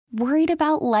Worried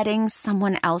about letting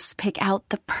someone else pick out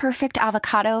the perfect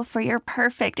avocado for your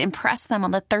perfect impress them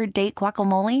on the third date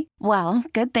guacamole? Well,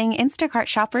 good thing Instacart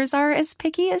shoppers are as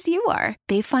picky as you are.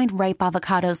 They find ripe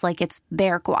avocados like it's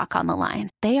their guac on the line.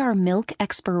 They are milk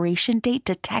expiration date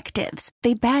detectives.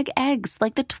 They bag eggs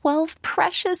like the 12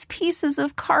 precious pieces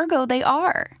of cargo they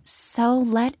are. So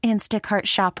let Instacart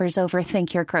shoppers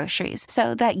overthink your groceries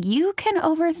so that you can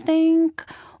overthink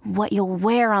what you'll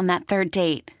wear on that third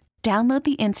date. Download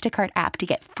the Instacart app to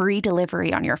get free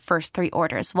delivery on your first 3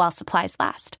 orders while supplies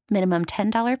last. Minimum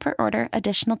 $10 per order.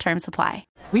 Additional terms apply.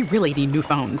 We really need new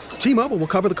phones. T-Mobile will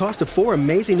cover the cost of 4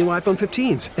 amazing new iPhone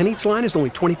 15s, and each line is only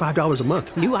 $25 a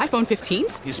month. New iPhone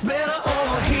 15s? It's better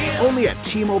over here. Only at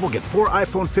T-Mobile, get 4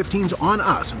 iPhone 15s on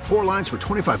us and 4 lines for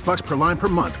 $25 per line per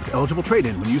month with eligible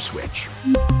trade-in when you switch.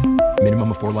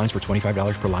 Minimum of 4 lines for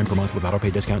 $25 per line per month with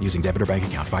autopay discount using debit or bank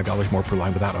account. $5 more per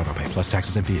line without autopay, plus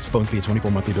taxes and fees. Phone fee at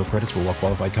 24 monthly bill credits for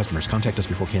well-qualified customers. Contact us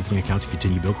before canceling account to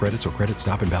continue bill credits or credit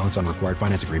stop and balance on required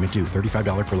finance agreement due.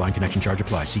 $35 per line connection charge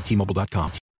applies. See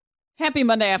T-Mobile.com. Happy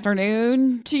Monday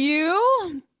afternoon to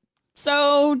you.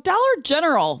 So Dollar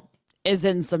General is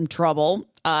in some trouble,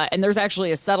 and there's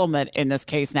actually a settlement in this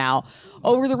case now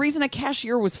over the reason a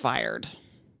cashier was fired.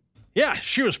 Yeah,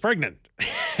 she was pregnant.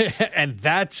 And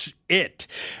that's it.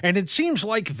 And it seems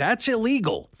like that's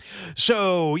illegal.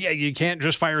 So, yeah, you can't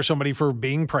just fire somebody for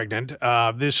being pregnant.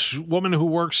 This woman who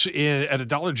works at a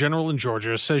Dollar General in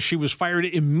Georgia says she was fired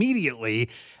immediately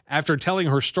after telling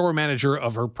her store manager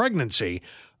of her pregnancy.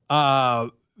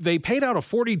 They paid out a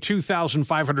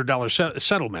 $42,500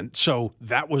 settlement, so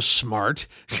that was smart.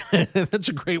 That's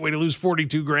a great way to lose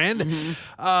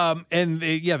 $42,000. And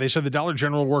they said the Dollar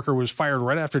General worker was fired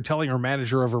right after telling her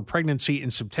manager of her pregnancy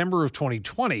in September of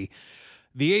 2020.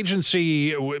 The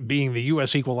agency, being the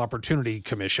U.S. Equal Opportunity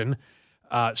Commission,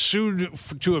 sued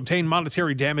to obtain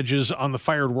monetary damages on the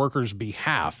fired worker's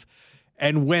behalf.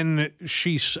 And when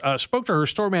she spoke to her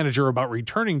store manager about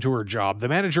returning to her job, the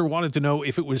manager wanted to know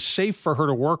if it was safe for her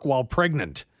to work while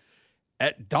pregnant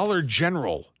at Dollar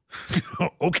General.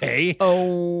 Okay.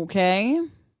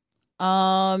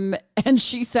 And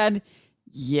she said,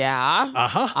 yeah,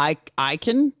 I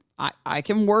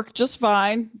can work just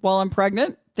fine while I'm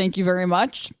pregnant. Thank you very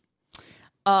much.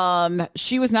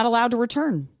 She was not allowed to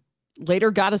return.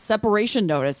 Later got a separation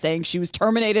notice saying she was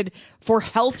terminated for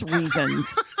health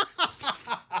reasons.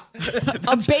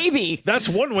 A baby. That's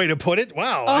one way to put it.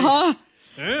 Wow. Uh-huh.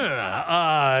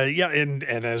 And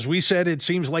as we said, it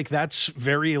seems like that's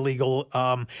very illegal.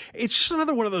 It's just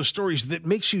another one of those stories that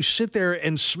makes you sit there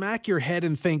and smack your head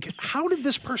and think, how did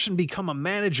this person become a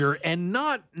manager and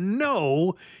not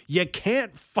know you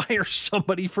can't fire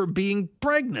somebody for being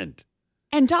pregnant?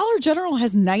 And Dollar General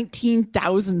has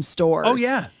 19,000 stores. Oh,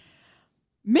 yeah.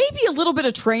 Maybe a little bit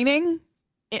of training.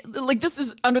 This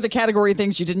is under the category of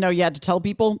things you didn't know you had to tell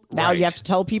people. Now you have to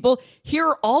tell people. Here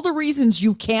are all the reasons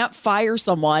you can't fire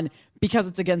someone because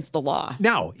it's against the law.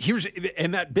 Now,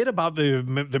 and that bit about the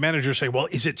manager saying, well,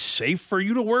 is it safe for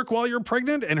you to work while you're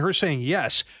pregnant? And her saying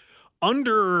yes.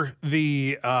 Under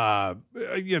the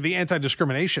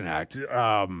Anti-Discrimination Act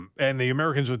and the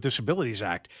Americans with Disabilities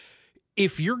Act,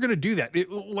 if you're going to do that,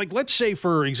 let's say,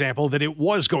 for example, that it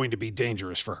was going to be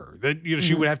dangerous for her, that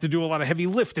she would have to do a lot of heavy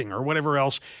lifting or whatever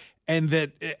else, and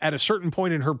that at a certain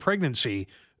point in her pregnancy,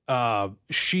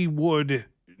 she would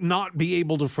not be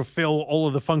able to fulfill all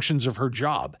of the functions of her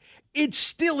job. It's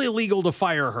still illegal to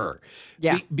fire her.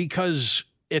 Yeah. Because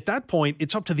at that point,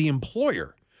 it's up to the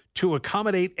employer to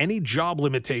accommodate any job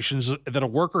limitations that a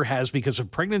worker has because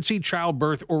of pregnancy,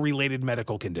 childbirth, or related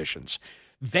medical conditions.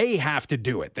 They have to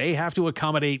do it. They have to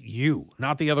accommodate you,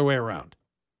 not the other way around.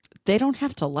 They don't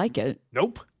have to like it.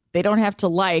 Nope. They don't have to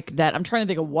like that. I'm trying to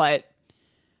think of what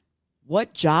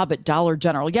job at Dollar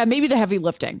General. Yeah, maybe the heavy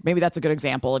lifting. Maybe that's a good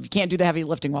example. If you can't do the heavy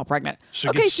lifting while pregnant.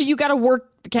 So you got to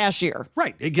work the cashier.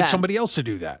 Right. Get somebody else to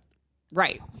do that.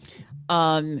 Right.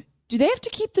 Do they have to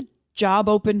keep the job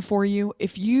open for you?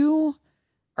 If you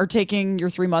are taking your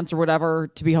 3 months or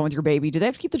whatever to be home with your baby, do they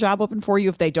have to keep the job open for you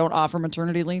if they don't offer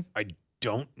maternity leave? I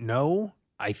don't know.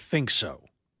 I think so.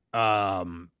 I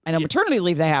know maternity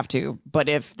leave they have to, but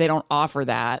if they don't offer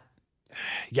that,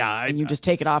 and you just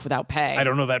take it off without pay. I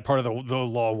don't know that part of the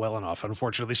law well enough,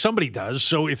 unfortunately. Somebody does.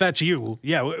 So if that's you,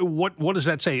 what does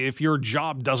that say? If your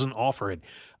job doesn't offer it,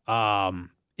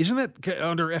 isn't that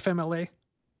under FMLA?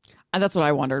 And that's what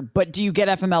I wondered. But do you get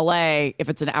FMLA if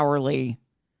it's an hourly,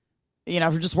 if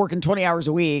you're just working 20 hours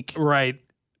a week? Right.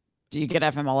 Do you get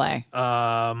FMLA?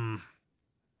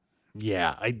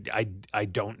 Yeah, I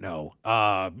don't know.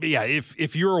 Yeah,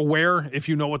 if you're aware, if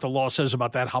you know what the law says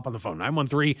about that, hop on the phone,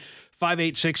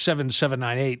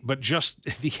 913-586-7798. But just,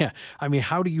 yeah, I mean,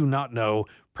 how do you not know?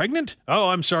 Pregnant? Oh,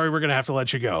 I'm sorry, we're going to have to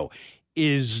let you go.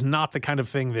 Is not the kind of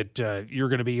thing that you're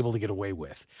going to be able to get away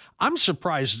with. I'm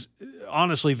surprised,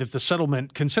 honestly, that the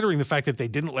settlement, considering the fact that they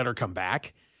didn't let her come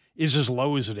back, is as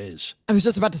low as it is. I was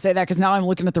just about to say that because now I'm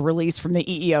looking at the release from the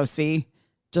EEOC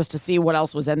just to see what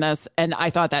else was in this. And I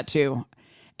thought that too.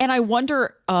 And I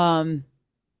wonder,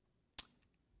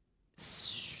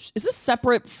 is this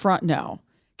separate front? No.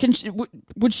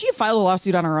 Would she have filed a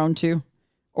lawsuit on her own too?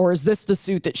 Or is this the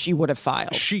suit that she would have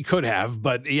filed? She could have,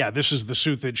 but yeah, this is the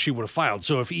suit that she would have filed.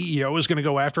 So if EEO is going to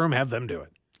go after him, have them do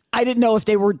it. I didn't know if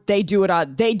they do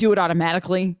it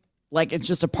automatically, like it's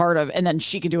just a part of, and then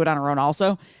she can do it on her own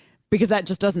also, because that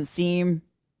just doesn't seem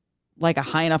like a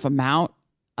high enough amount.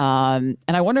 And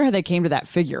I wonder how they came to that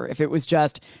figure. If it was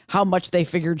just how much they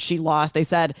figured she lost. They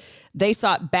said they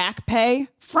sought back pay,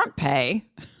 front pay.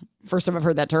 First time I've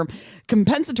heard that term,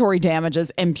 compensatory damages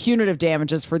and punitive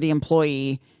damages for the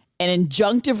employee, and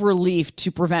injunctive relief to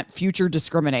prevent future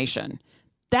discrimination.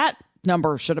 That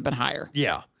number should have been higher.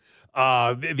 Yeah.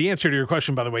 The answer to your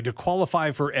question, by the way, to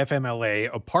qualify for FMLA,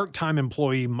 a part-time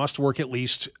employee must work at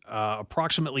least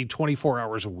approximately 24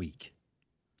 hours a week.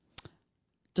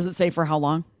 Does it say for how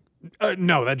long?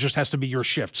 No, that just has to be your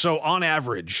shift. So on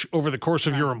average, over the course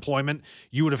of your employment,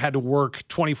 you would have had to work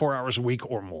 24 hours a week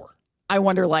or more. I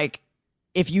wonder, like,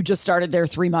 if you just started there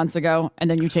 3 months ago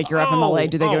and then you take your FMLA,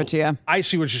 do they give it to you? I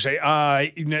see what you say.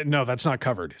 No, that's not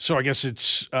covered. So I guess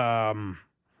it's, Yeah,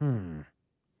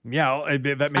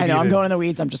 that may I know, I'm going in the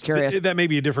weeds. I'm just curious. That may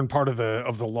be a different part of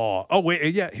the law. Oh,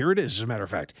 wait, yeah, here it is, as a matter of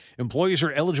fact. Employees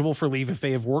are eligible for leave if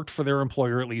they have worked for their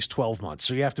employer at least 12 months.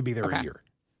 So you have to be there a year.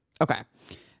 Okay.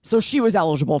 So she was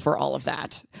eligible for all of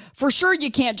that. For sure,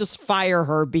 you can't just fire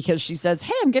her because she says,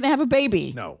 hey, I'm going to have a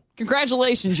baby. No.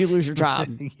 Congratulations, you lose your job.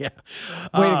 Yeah.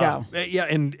 Way to go. Yeah,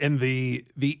 and the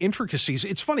intricacies,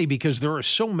 it's funny because there are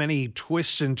so many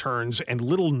twists and turns and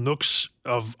little nooks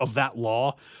of that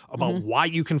law about why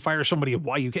you can fire somebody and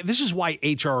why you can't. This is why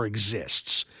HR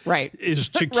exists. Right. Is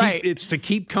to keep it's to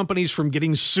keep companies from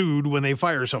getting sued when they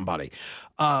fire somebody.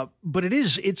 But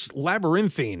it's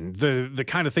labyrinthine, the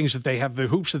kind of things that they have, the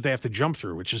hoops that they have to jump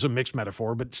through, which is a mixed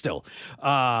metaphor, but still.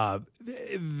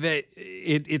 That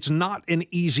it's not an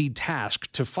easy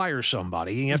task to fire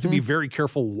somebody. You have to be very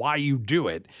careful why you do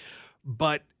it.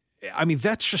 But I mean,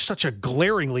 that's just such a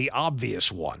glaringly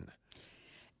obvious one.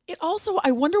 It also,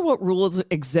 I wonder what rules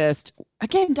exist.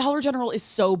 Again, Dollar General is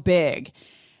so big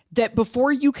that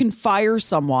before you can fire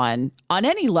someone on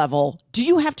any level, do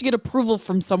you have to get approval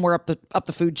from somewhere up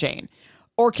the food chain?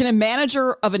 Or can a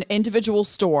manager of an individual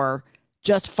store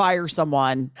just fire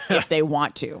someone if they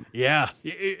want to? Yeah.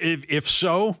 If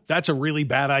so, that's a really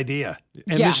bad idea.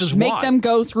 And this is make them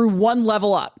go through one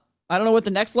level up. I don't know what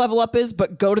the next level up is,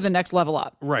 but go to the next level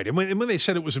up. Right. And when they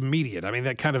said it was immediate, I mean,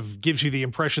 that kind of gives you the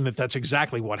impression that that's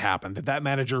exactly what happened, that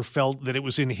manager felt that it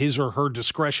was in his or her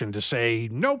discretion to say,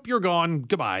 nope, you're gone.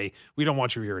 Goodbye. We don't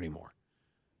want you here anymore.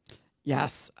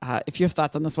 Yes. If you have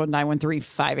thoughts on this one,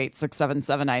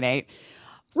 913-586-7798.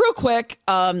 Real quick,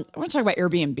 I want to talk about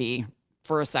Airbnb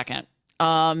for a second,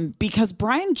 because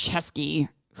Brian Chesky,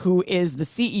 who is the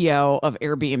CEO of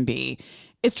Airbnb,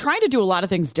 is trying to do a lot of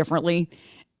things differently.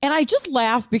 And I just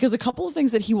laugh because a couple of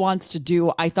things that he wants to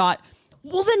do, I thought,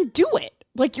 well, then do it.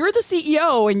 Like, you're the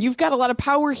CEO and you've got a lot of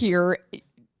power here.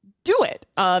 Do it.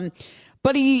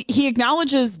 But he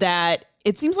acknowledges that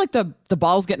it seems like the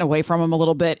ball's getting away from him a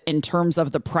little bit in terms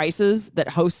of the prices that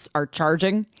hosts are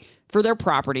charging for their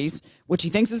properties, which he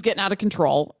thinks is getting out of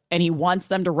control. And he wants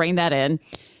them to rein that in.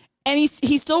 And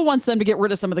he still wants them to get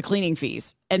rid of some of the cleaning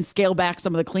fees and scale back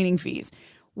some of the cleaning fees,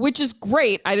 which is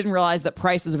great. I didn't realize that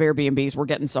prices of Airbnbs were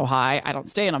getting so high. I don't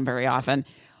stay in them very often.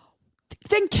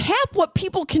 Then cap what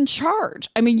people can charge.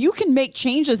 I mean, you can make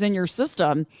changes in your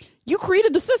system. You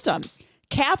created the system.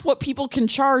 Cap what people can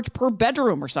charge per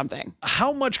bedroom or something.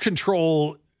 How much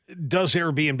control does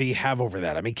Airbnb have over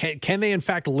that? I mean, can they in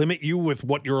fact limit you with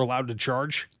what you're allowed to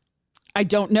charge? I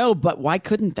don't know, but why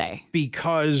couldn't they?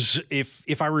 Because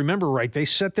if I remember right, they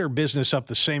set their business up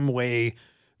the same way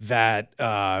that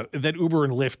Uber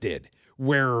and Lyft did,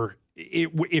 where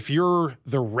if you're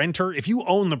the renter, if you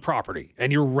own the property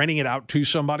and you're renting it out to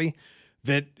somebody,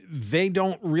 that they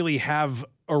don't really have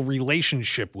a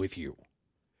relationship with you.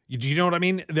 Do you know what I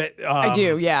mean? That I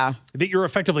do, yeah. That you're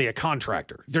effectively a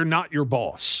contractor. They're not your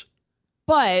boss.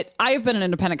 But I have been an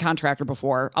independent contractor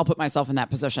before. I'll put myself in that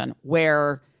position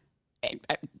where,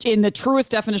 in the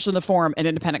truest definition of the form, an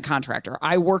independent contractor.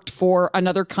 I worked for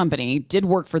another company, did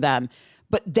work for them,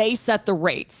 but they set the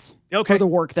rates Okay. for the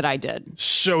work that I did.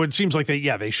 So it seems like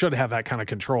they should have that kind of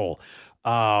control.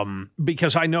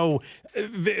 Because I know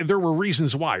there were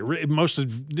reasons why,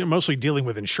 mostly dealing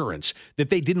with insurance, that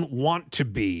they didn't want to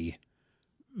be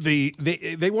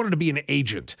they wanted to be an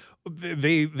agent.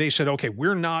 They said, okay,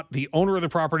 we're not the owner of the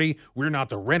property. We're not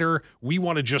the renter. We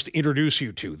want to just introduce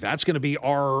you to. That's going to be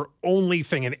our only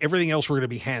thing, and everything else we're going to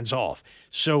be hands off.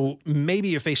 So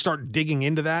maybe if they start digging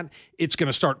into that, it's going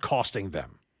to start costing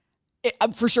them.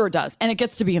 For sure it does. And it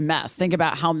gets to be a mess. Think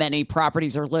about how many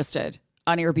properties are listed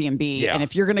on Airbnb. Yeah. And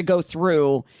if you're going to go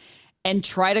through and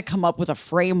try to come up with a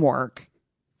framework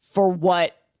for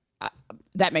what,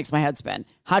 that makes my head spin.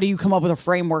 How do you come up with a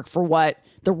framework for what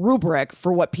the rubric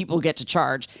for what people get to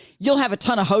charge? You'll have a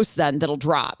ton of hosts then that'll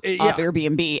drop off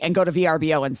Airbnb and go to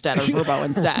VRBO instead or Vrbo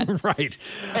instead. Right.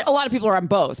 A lot of people are on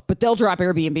both, but they'll drop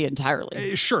Airbnb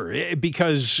entirely. Sure.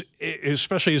 Because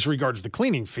especially as regards the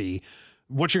cleaning fee,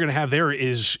 what you're going to have there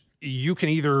is you can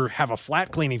either have a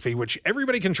flat cleaning fee, which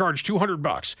everybody can charge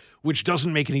 $200, which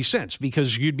doesn't make any sense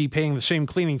because you'd be paying the same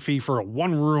cleaning fee for a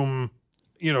one-room,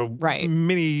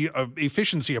 mini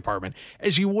efficiency apartment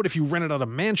as you would if you rented out a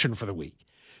mansion for the week.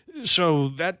 So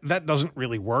that doesn't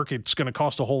really work. It's going to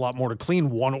cost a whole lot more to clean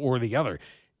one or the other.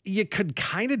 You could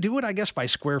kind of do it, I guess, by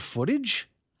square footage.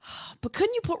 But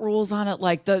couldn't you put rules on it?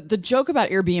 Like the joke about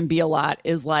Airbnb a lot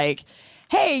is like,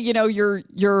 hey,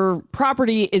 your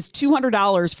property is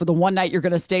 $200 for the one night you're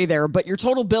going to stay there, but your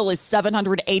total bill is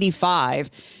 $785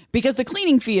 because the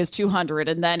cleaning fee is $200,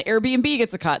 and then Airbnb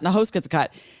gets a cut and the host gets a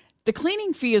cut. The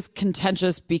cleaning fee is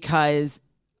contentious because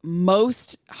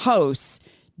most hosts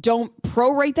don't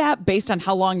prorate that based on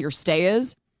how long your stay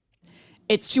is.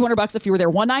 It's $200 if you were there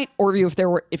one night or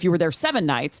if you were there 7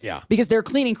 nights. Yeah. Because their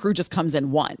cleaning crew just comes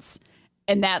in once.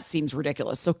 And that seems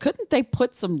ridiculous. So couldn't they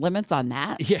put some limits on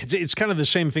that? Yeah, it's kind of the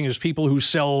same thing as people who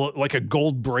sell like a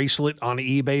gold bracelet on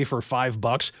eBay for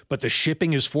 $5, but the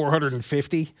shipping is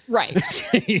 $450.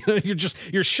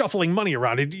 Right. You're shuffling money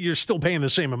around. You're still paying the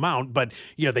same amount, but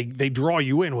they draw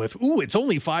you in with, ooh, it's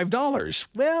only $5.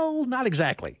 Well, not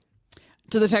exactly.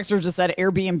 To the texter just said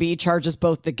Airbnb charges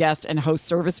both the guest and host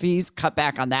service fees. Cut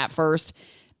back on that first.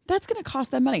 That's going to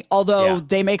cost them money. Although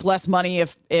they make less money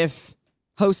if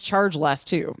hosts charge less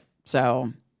too.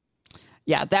 So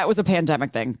yeah, that was a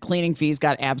pandemic thing. Cleaning fees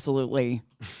got absolutely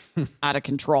out of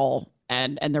control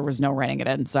and there was no reining it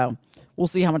in. So we'll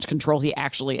see how much control he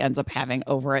actually ends up having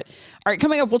over it. All right,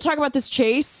 coming up, we'll talk about this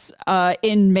chase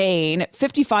in Maine,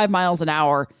 55 miles an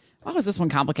hour. Why was this one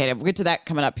complicated? We'll get to that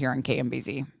coming up here on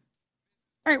KMBZ.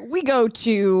 All right, we go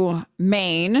to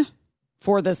Maine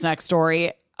for this next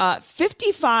story.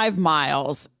 55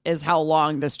 miles is how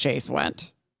long this chase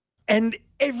went. And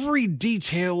every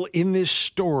detail in this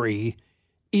story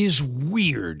is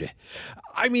weird.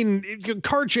 I mean,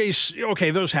 car chase,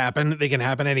 okay, those happen. They can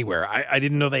happen anywhere. I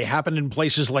didn't know they happened in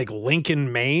places like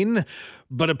Lincoln, Maine,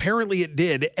 but apparently it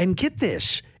did. And get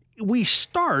this, we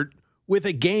start with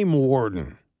a game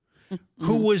warden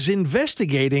who was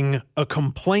investigating a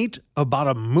complaint about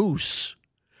a moose.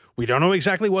 We don't know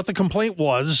exactly what the complaint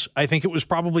was. I think it was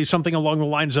probably something along the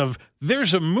lines of,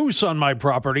 there's a moose on my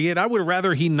property and I would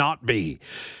rather he not be.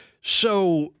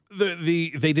 So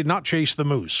they did not chase the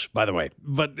moose, by the way,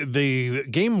 but the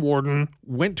game warden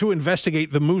went to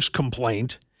investigate the moose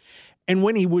complaint. And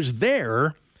when he was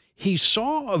there, he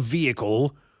saw a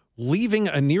vehicle leaving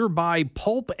a nearby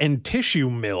pulp and tissue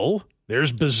mill.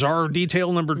 There's bizarre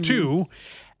detail number 2,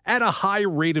 at a high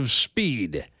rate of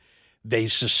speed. They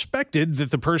suspected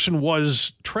that the person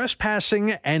was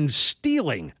trespassing and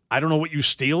stealing. I don't know what you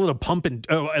steal at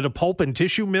a pulp and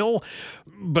tissue mill,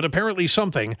 but apparently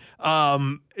something.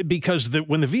 Because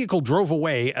when the vehicle drove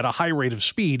away at a high rate of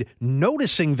speed,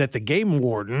 noticing that the game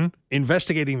warden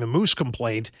investigating the moose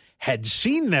complaint had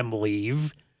seen them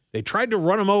leave, they tried to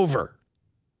run him over.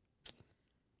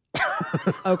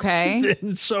 Okay.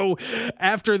 And so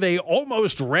after they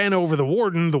almost ran over the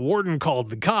warden called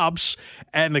the cops,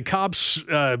 and the cops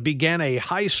began a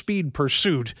high-speed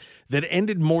pursuit that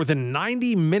ended more than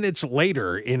 90 minutes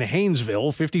later in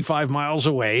Haynesville, 55 miles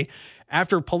away,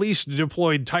 after police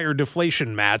deployed tire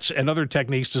deflation mats and other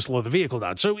techniques to slow the vehicle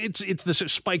down. So it's the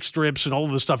spike strips and all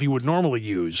of the stuff you would normally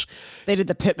use. They did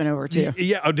the pit maneuver too.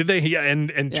 Yeah. Oh, did they? Yeah.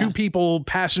 And 2 people,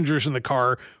 passengers in the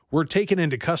car, were taken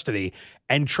into custody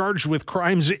and charged with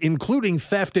crimes including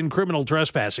theft and criminal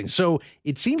trespassing. So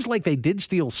it seems like they did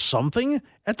steal something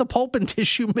at the pulp and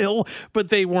tissue mill, but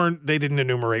they didn't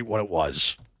enumerate what it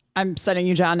was. I'm sending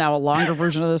you, John, now a longer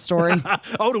version of the story.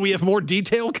 Oh, do we have more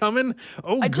detail coming?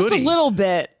 Oh, just a little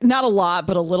bit. Not a lot,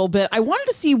 but a little bit. I wanted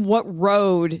to see what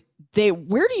road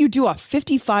where do you do a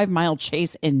 55-mile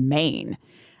chase in Maine?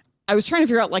 I was trying to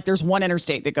figure out, like, there's one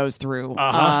interstate that goes through,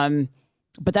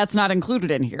 but that's not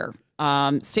included in here.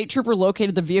 State trooper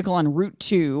located the vehicle on Route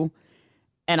 2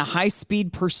 and a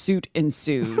high-speed pursuit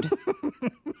ensued.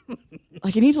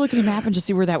 Like, I need to look at a map and just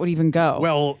see where that would even go.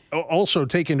 Well, also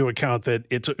take into account that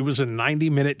it was a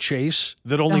 90-minute chase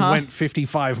that only went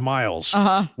 55 miles,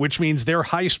 which means their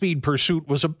high-speed pursuit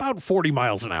was about 40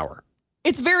 miles an hour.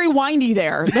 It's very windy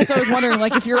there. That's what I was wondering.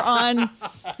 Like, if you've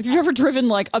ever driven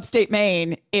like upstate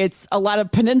Maine, it's a lot of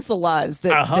peninsulas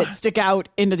that stick out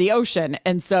into the ocean.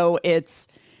 And so it's,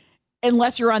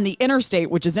 unless you're on the interstate,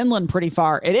 which is inland pretty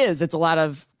far, it's a lot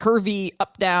of curvy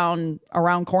up, down,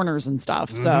 around corners and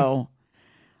stuff. So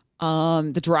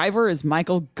the driver is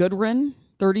Michael Goodrin,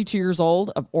 32 years old,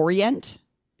 of Orient.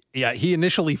 Yeah, he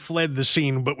initially fled the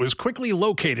scene, but was quickly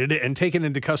located and taken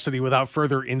into custody without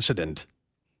further incident.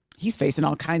 He's facing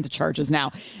all kinds of charges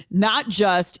now, not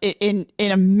just in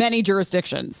many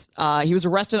jurisdictions. He was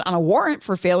arrested on a warrant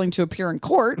for failing to appear in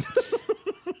court.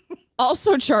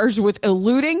 Also charged with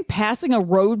eluding, passing a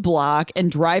roadblock, and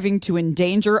driving to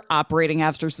endanger, operating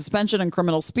after suspension, and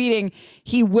criminal speeding.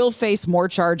 He will face more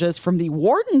charges from the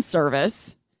Warden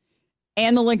Service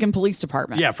and the Lincoln Police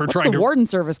Department. Yeah, What's the Warden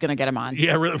Service going to get him on?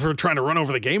 Yeah, for trying to run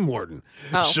over the game warden.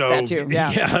 Oh, so, that too,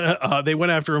 yeah. They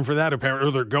went after him for that, apparently,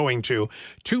 or they're going to.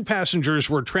 2 passengers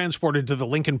were transported to the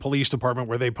Lincoln Police Department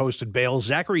where they posted bail.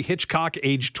 Zachary Hitchcock,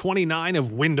 age 29,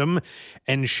 of Wyndham,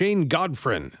 and Shane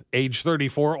Godfrin, age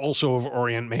 34, also of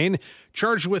Orient, Maine,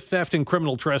 charged with theft and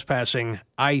criminal trespassing.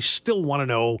 I still want to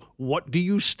know, what do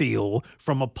you steal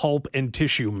from a pulp and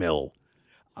tissue mill?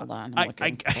 Hold on. I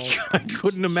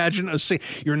couldn't imagine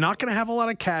you're not going to have a lot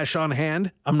of cash on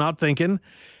hand, I'm not thinking.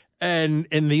 And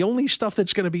the only stuff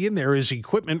that's going to be in there is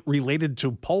equipment related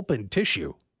to pulp and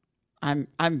tissue. I'm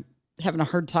having a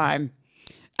hard time.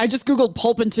 I just Googled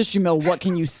pulp and tissue mill, what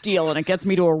can you steal? And it gets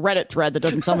me to a Reddit thread that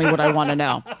doesn't tell me what I want to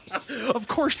know. Of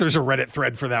course there's a Reddit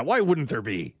thread for that. Why wouldn't there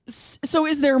be? So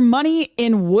is there money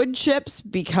in wood chips?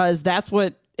 Because that's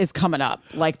what is coming up.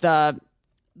 Like the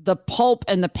pulp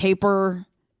and the paper.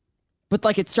 But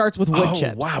like it starts with wood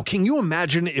chips. Wow. Can you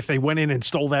imagine if they went in and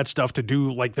stole that stuff to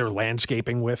do like their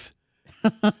landscaping with?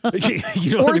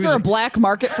 Or is there a black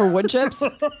market for wood chips?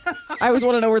 I always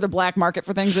want to know where the black market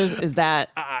for things is. Is there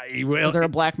a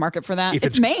black market for that?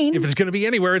 It's Maine. If it's going to be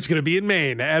anywhere, it's going to be in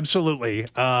Maine. Absolutely.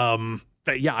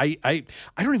 Yeah, I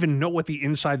don't even know what the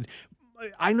inside.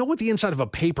 I know what the inside of a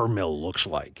paper mill looks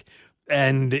like.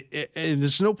 And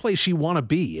there's no place you want to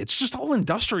be. It's just all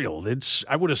industrial.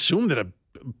 I would assume that a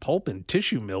pulp and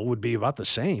tissue mill would be about the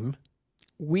same.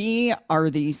 We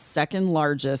are the second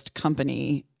largest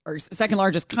company or second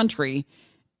largest country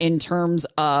in terms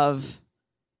of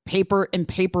paper and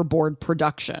paperboard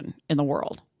production in the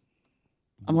world.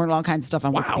 I'm learning all kinds of stuff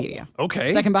on Wikipedia.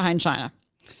 Okay. Second behind China.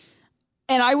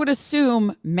 And I would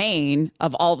assume Maine,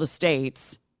 of all the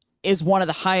states, is one of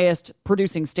the highest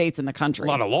producing states in the country.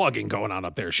 A lot of logging going on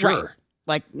up there, sure. Right.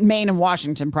 Like Maine and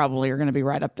Washington probably are going to be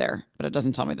right up there, but it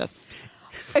doesn't tell me this.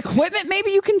 Equipment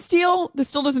maybe you can steal? This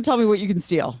still doesn't tell me what you can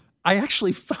steal. I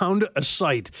actually found a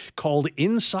site called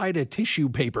Inside a Tissue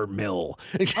Paper Mill.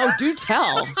 Oh, do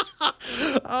tell.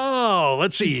 Oh,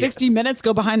 let's see. Did 60 Minutes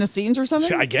go behind the scenes or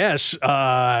something? I guess.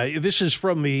 This is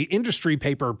from the industry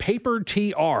paper, Paper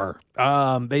TR.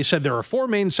 They said there are 4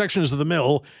 main sections of the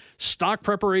mill: stock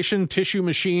preparation, tissue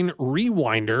machine,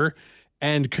 rewinder,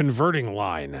 and converting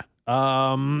line.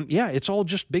 Yeah, it's all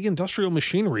just big industrial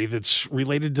machinery that's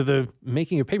related to the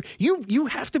making of paper. You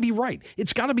have to be right.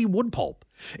 It's got to be wood pulp.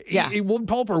 Yeah. Wood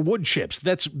pulp or wood chips.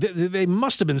 They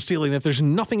must have been stealing if there's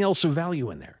nothing else of value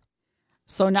in there.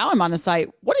 So now I'm on a site.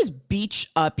 What is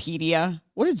Beachopedia?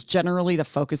 What is generally the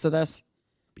focus of this?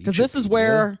 Because this is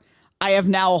where I have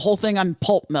now a whole thing on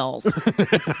pulp mills.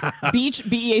 It's Beach,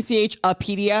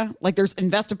 Beachopedia. Like there's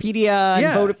Investopedia and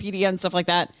Votopedia and stuff like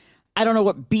that. I don't know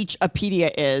what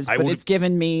Beachopedia is, but it's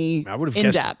given me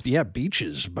in depth. Yeah,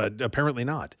 beaches, but apparently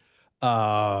not.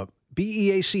 Beacha.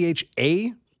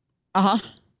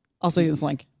 I'll send you this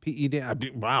link.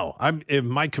 PED. Wow,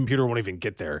 my computer won't even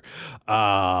get there.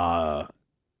 Yeah,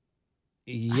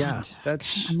 I'm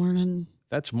learning.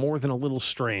 That's more than a little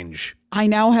strange. I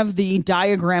now have the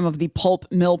diagram of the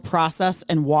pulp mill process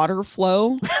and water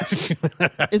flow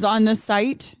is on this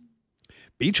site.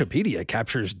 Beachopedia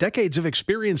captures decades of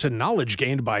experience and knowledge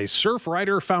gained by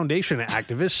Surfrider Foundation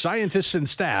activists, scientists, and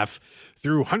staff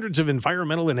through hundreds of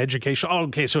environmental and educational. Oh,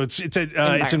 okay, so it's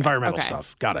environmental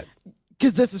stuff. Got it.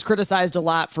 Because this is criticized a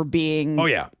lot for being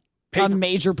a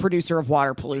major producer of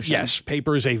water pollution. Yes,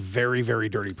 paper is a very, very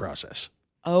dirty process.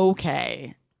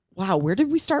 Okay. Wow, where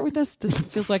did we start with this? This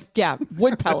feels like,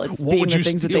 wood pellets being the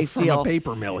things that they steal. From a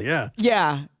paper mill, yeah.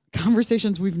 Yeah.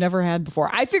 conversations we've never had before.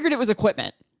 I figured it was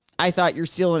equipment. I thought you're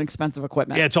stealing expensive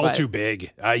equipment. Yeah, it's all too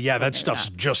big. That stuff's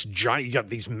just giant. You got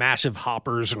these massive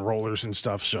hoppers and rollers and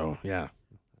stuff. So, yeah,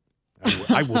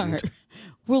 I wouldn't. Right.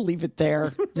 We'll leave it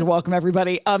there. You're welcome,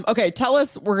 everybody. Okay, tell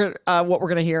us what we're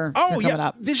going to hear coming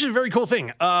up. This is a very cool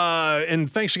thing.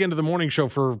 And thanks again to the morning show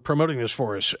for promoting this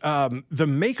for us. The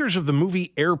makers of the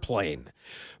movie Airplane,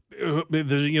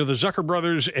 the Zucker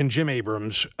brothers and Jim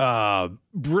Abrahams,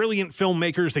 brilliant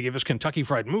filmmakers. They gave us Kentucky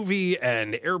Fried Movie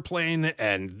and Airplane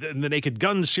and the Naked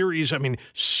Gun series. I mean,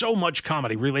 so much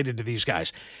comedy related to these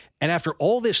guys. And after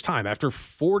all this time, after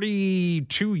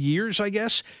 42 years, I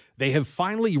guess, they have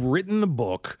finally written the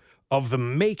book of the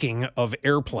making of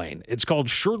Airplane. It's called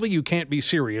Surely You Can't Be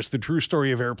Serious, The True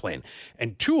Story of Airplane.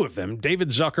 And two of them, David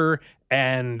Zucker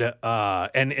and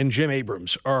Jim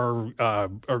Abrams, are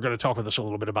going to talk with us a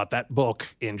little bit about that book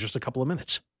in just a couple of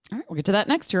minutes. All right, we'll get to that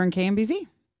next here on KMBZ.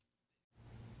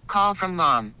 Call from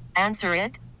mom. Answer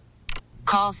it.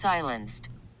 Call silenced.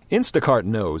 Instacart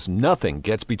knows nothing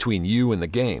gets between you and the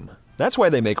game. That's why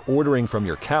they make ordering from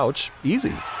your couch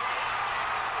easy.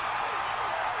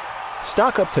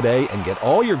 Stock up today and get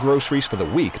all your groceries for the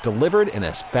week delivered in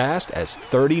as fast as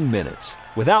 30 minutes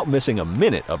without missing a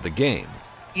minute of the game.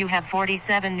 You have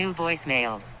 47 new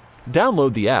voicemails.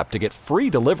 Download the app to get free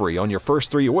delivery on your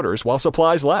first 3 orders while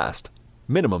supplies last.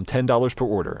 Minimum $10 per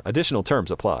order. Additional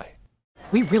terms apply.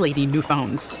 We really need new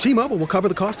phones. T-Mobile will cover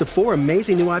the cost of 4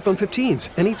 amazing new iPhone 15s,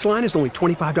 and each line is only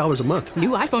 $25 a month. New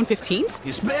iPhone 15s?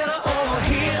 It's better over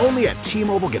here. Only at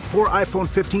T-Mobile, get 4 iPhone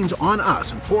 15s on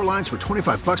us and 4 lines for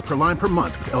 $25 per line per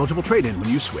month with eligible trade-in when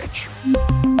you switch.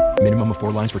 Minimum of 4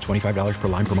 lines for $25 per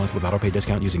line per month with autopay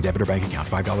discount using debit or bank account.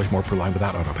 $5 more per line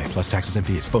without autopay, plus taxes and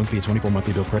fees. Phone fee at 24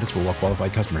 monthly bill credits for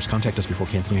well-qualified customers. Contact us before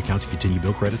canceling account to continue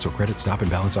bill credits or credit stop and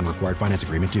balance on required finance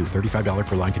agreement due. $35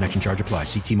 per line connection charge applies.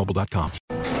 See T-Mobile.com.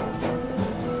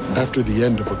 After the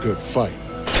end of a good fight,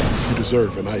 you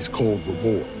deserve an ice-cold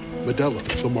reward. Modelo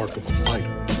is the mark of a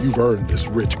fighter. You've earned this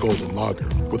rich golden lager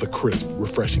with a crisp,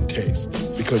 refreshing taste.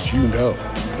 Because you know,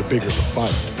 the bigger the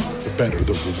fight, the better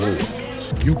the reward.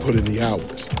 You put in the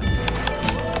hours,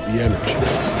 the energy,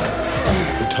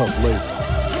 the tough labor.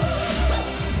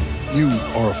 You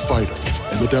are a fighter,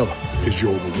 and Modelo is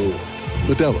your reward.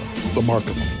 Modelo, the mark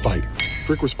of a fighter.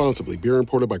 Drink responsibly. Beer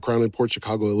imported by Crown Imports,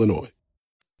 Chicago, Illinois.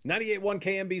 98.1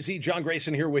 KMBZ, John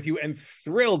Grayson here with you, and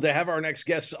thrilled to have our next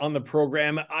guests on the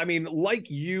program. I mean, like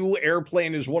you,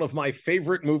 Airplane is one of my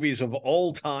favorite movies of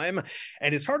all time,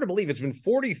 and it's hard to believe it's been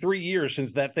 43 years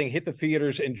since that thing hit the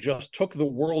theaters and just took the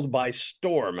world by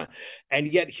storm.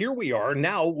 And yet here we are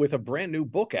now with a brand new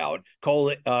book out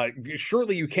called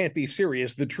Surely You Can't Be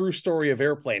Serious, The True Story of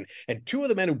Airplane. And two of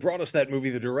the men who brought us that movie,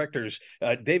 the directors,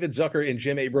 David Zucker and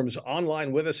Jim Abrahams,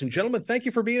 online with us. And gentlemen, thank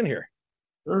you for being here.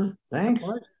 Sure. Thanks.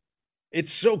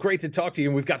 It's so great to talk to you,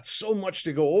 and we've got so much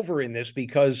to go over in this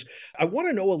because I want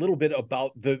to know a little bit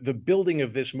about the building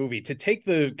of this movie, to take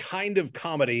the kind of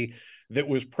comedy that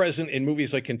was present in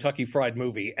movies like Kentucky Fried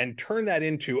Movie and turn that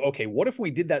into, okay, what if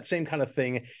we did that same kind of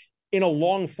thing in a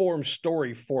long-form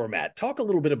story format? Talk a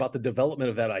little bit about the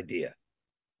development of that idea.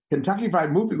 Kentucky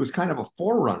Fried Movie was kind of a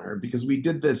forerunner because we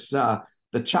did this, the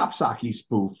Chopsocky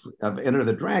spoof of Enter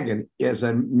the Dragon as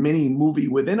a mini movie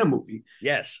within a movie.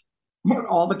 Yes.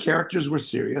 All the characters were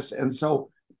serious, and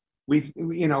so we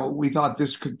thought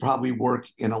this could probably work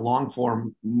in a long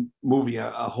form movie,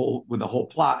 with a whole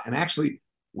plot. And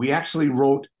we actually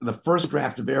wrote the first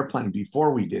draft of Airplane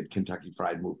before we did Kentucky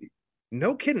Fried Movie.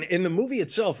 No kidding. In the movie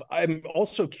itself, I'm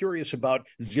also curious about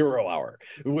 0 Hour,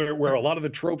 where a lot of the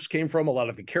tropes came from, a lot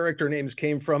of the character names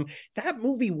came from. That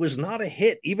movie was not a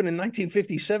hit, even in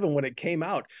 1957 when it came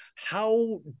out.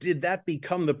 How did that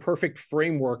become the perfect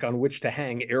framework on which to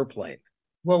hang Airplane?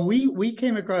 Well, we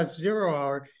came across 0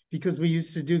 Hour because we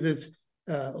used to do this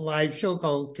live show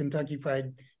called Kentucky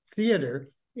Fried Theater,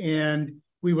 and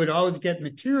we would always get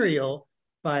material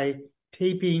by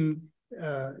taping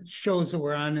shows that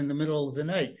were on in the middle of the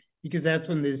night, because that's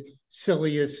when the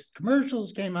silliest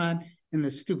commercials came on and the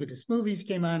stupidest movies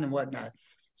came on and whatnot.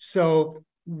 So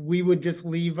we would just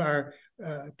leave our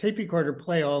tape recorder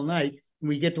play all night, and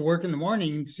we get to work in the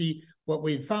morning and see what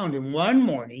we'd found. And one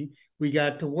morning we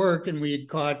got to work and we had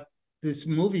caught this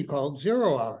movie called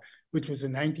 0 Hour, which was a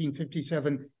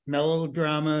 1957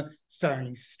 melodrama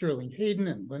starring Sterling Hayden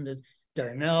and Linda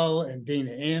Darnell and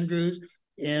Dana Andrews.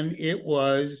 And it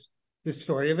was the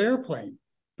story of Airplane,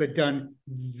 but done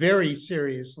very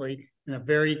seriously in a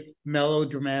very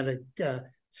melodramatic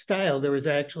style. There was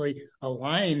actually a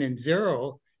line in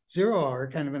 0 Hour,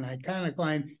 kind of an iconic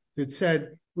line that said,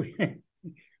 we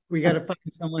we got to find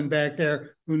someone back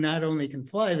there who not only can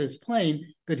fly this plane,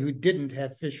 but who didn't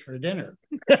have fish for dinner.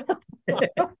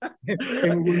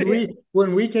 And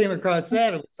when we came across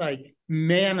that, it was like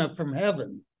manna from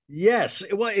heaven. Yes.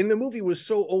 Well, and the movie was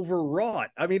so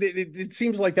overwrought. I mean, it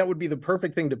seems like that would be the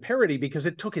perfect thing to parody because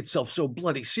it took itself so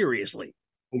bloody seriously.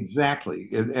 Exactly.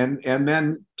 And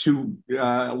then to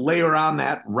layer on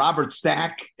that, Robert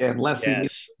Stack and Leslie,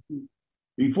 yes,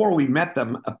 before we met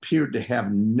them, appeared to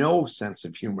have no sense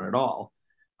of humor at all.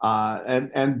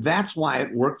 And that's why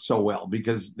it worked so well,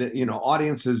 because the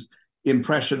audiences'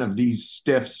 impression of these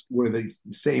stiffs were the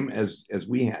same as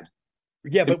we had.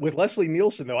 Yeah, but with Leslie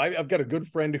Nielsen, though, I've got a good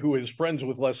friend who is friends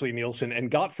with Leslie Nielsen and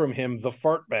got from him the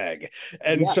fart bag.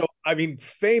 And so, I mean,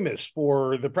 famous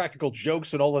for the practical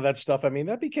jokes and all of that stuff. I mean,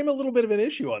 that became a little bit of an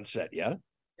issue on set, yeah?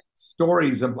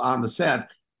 Stories on the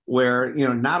set where,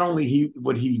 not only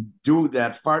would he do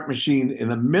that fart machine in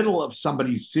the middle of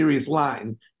somebody's serious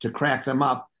line to crack them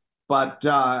up, but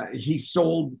he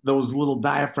sold those little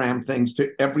diaphragm things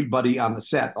to everybody on the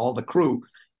set, all the crew.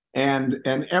 And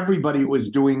everybody was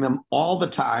doing them all the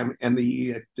time. And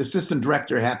the assistant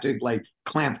director had to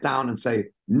clamp down and say,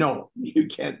 no, you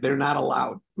can't, they're not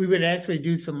allowed. We would actually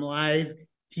do some live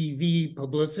TV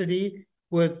publicity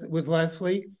with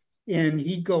Leslie, and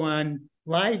he'd go on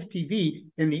live TV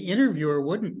and the interviewer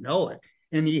wouldn't know it.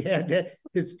 And he had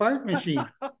his fart machine.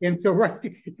 And so right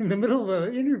in the middle of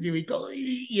an interview, he'd go,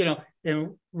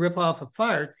 and rip off a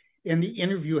fart. And the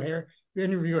interviewer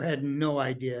had no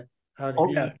idea how to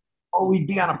do it. Or we'd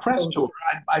be on a press tour.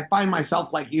 I'd find myself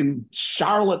in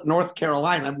Charlotte, North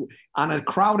Carolina, on a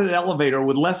crowded elevator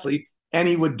with Leslie, and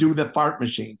he would do the fart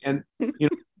machine. And,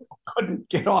 couldn't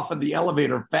get off of the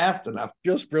elevator fast enough.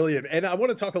 Just brilliant. And I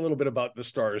want to talk a little bit about the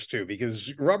stars, too,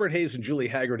 because Robert Hayes and Julie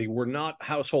Haggerty were not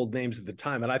household names at the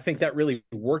time. And I think that really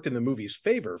worked in the movie's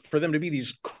favor for them to be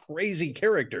these crazy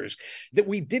characters that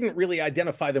we didn't really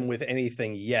identify them with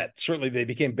anything yet. Certainly, they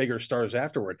became bigger stars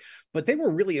afterward, but they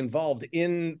were really involved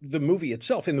in the movie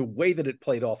itself, in the way that it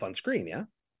played off on screen. Yeah,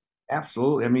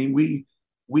 absolutely. I mean, we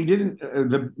didn't,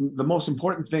 the most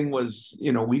important thing was,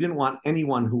 we didn't want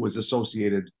anyone who was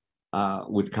associated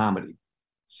with comedy.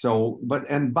 So,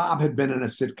 and Bob had been in a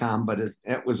sitcom, but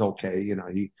it was okay.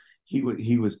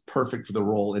 He was perfect for the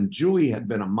role. And Julie had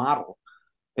been a model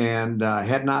and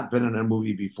had not been in a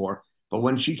movie before. But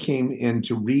when she came in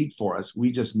to read for us,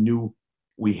 we just knew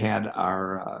we had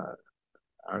our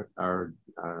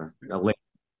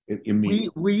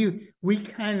immediately. We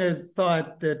kind of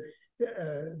thought that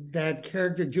that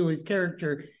character, Julie's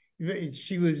character,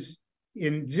 she was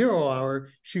in 0 Hour,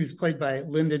 she was played by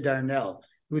Linda Darnell,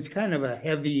 who was kind of a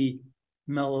heavy,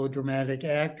 melodramatic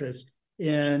actress.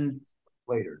 And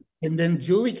then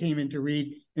Julie came in to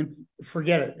read, and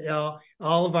forget it.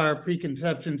 All of our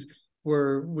preconceptions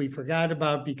we forgot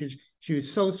about, because she was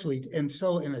so sweet and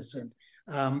so innocent.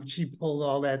 She pulled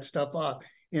all that stuff off.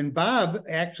 And Bob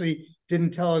actually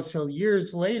didn't tell us till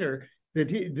years later that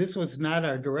this was not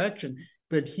our direction,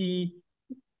 but he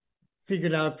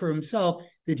figured out for himself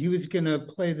that he was going to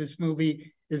play this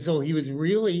movie as though he was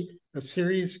really a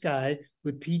serious guy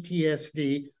with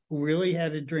PTSD who really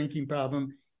had a drinking problem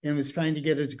and was trying to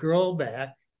get his girl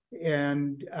back,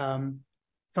 and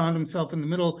found himself in the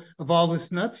middle of all this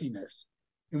nutsiness.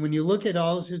 And when you look at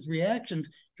all of his reactions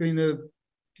during the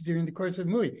course of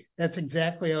the movie, that's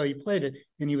exactly how he played it,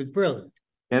 and he was brilliant.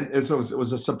 And so it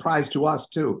was a surprise to us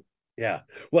too. Yeah.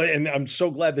 Well, and I'm so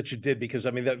glad that you did, because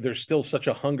I mean, there's still such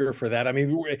a hunger for that. I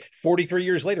mean, 43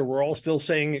 years later, we're all still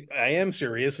saying, I am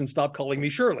serious and stop calling me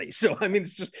Shirley. So, I mean,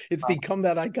 it's become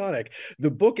that iconic. The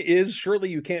book is Surely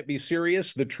You Can't Be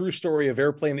Serious, the true story of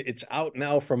Airplane. It's out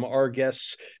now from our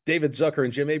guests, David Zucker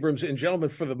and Jim Abrahams. And gentlemen,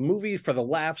 for the movie, for the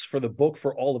laughs, for the book,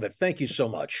 for all of it, thank you so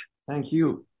much. Thank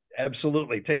you.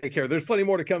 Absolutely. Take care. There's plenty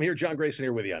more to come here. John Grayson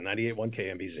here with you on 98.1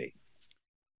 KMBZ.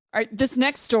 All right. This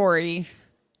next story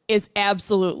is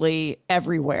absolutely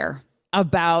everywhere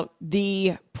about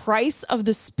the price of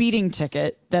the speeding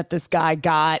ticket that this guy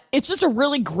got. It's just a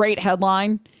really great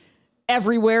headline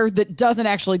everywhere that doesn't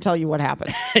actually tell you what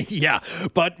happened. Yeah,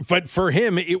 but for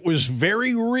him, it was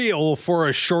very real for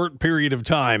a short period of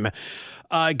time.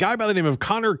 A guy by the name of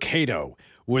Connor Cato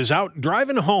was out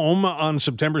driving home on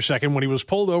September 2nd when he was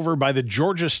pulled over by the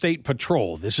Georgia State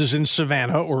Patrol. This is in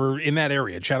Savannah, or in that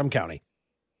area, Chatham County.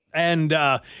 And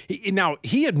now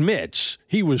he admits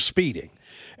he was speeding,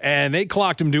 and they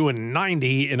clocked him doing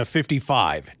 90 in a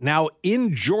 55. Now,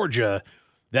 in Georgia,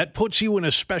 that puts you in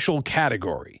a special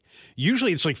category.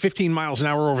 Usually it's like 15 miles an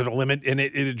hour over the limit, and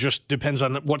it just depends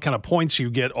on what kind of points you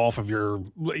get off of your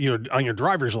on your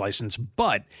driver's license.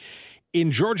 But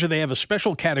In Georgia, they have a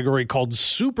special category called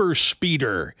super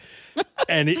speeder.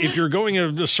 And if you're going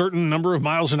a certain number of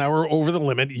miles an hour over the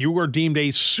limit, you are deemed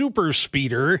a super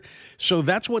speeder. So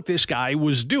that's what this guy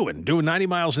was doing 90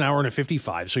 miles an hour in a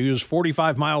 55. So he was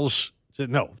 35 miles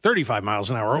an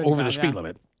hour over the speed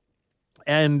limit.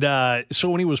 And so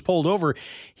when he was pulled over,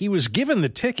 he was given the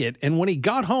ticket. And when he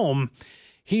got home,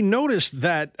 he noticed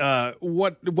that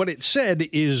what it said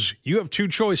is you have two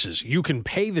choices. You can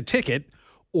pay the ticket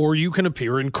or you can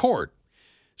appear in court.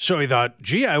 So he thought,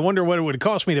 gee, I wonder what it would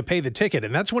cost me to pay the ticket.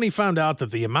 And that's when he found out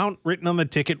that the amount written on the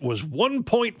ticket was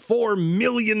 $1.4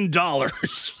 million.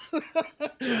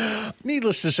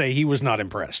 Needless to say, he was not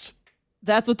impressed.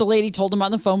 That's what the lady told him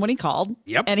on the phone when he called.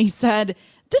 Yep. And he said,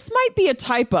 this might be a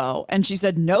typo. And she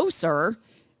said, no, sir.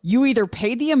 You either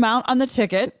pay the amount on the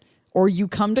ticket or you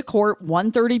come to court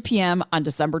 1:30 p.m. on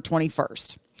December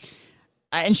 21st.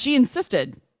 And she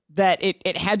insisted that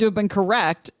it had to have been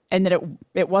correct and that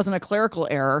it wasn't a clerical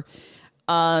error.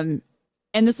 And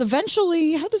how did this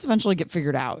eventually get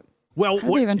figured out? Well,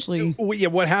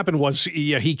 what happened was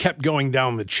he kept going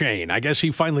down the chain. I guess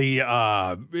he finally,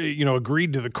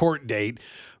 agreed to the court date,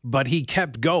 but he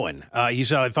kept going. He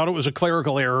said, I thought it was a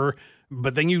clerical error,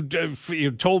 but then you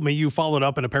told me you followed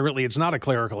up, and apparently it's not a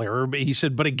clerical error. But he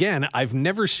said, but again, I've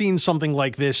never seen something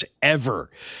like this ever.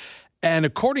 And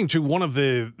according to one of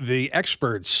the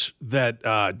experts that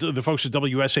the folks at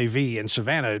WSAV in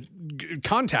Savannah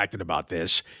contacted about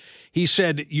this, he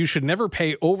said you should never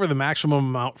pay over the maximum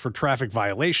amount for traffic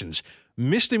violations.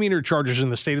 Misdemeanor charges in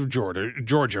the state of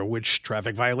Georgia, which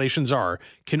traffic violations are,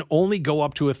 can only go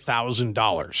up to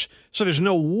 $1,000. So there's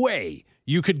no way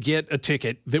you could get a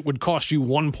ticket that would cost you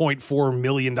 $1.4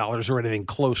 million or anything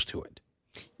close to it.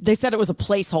 They said it was a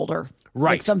placeholder.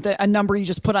 Right. Like a number you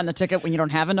just put on the ticket when you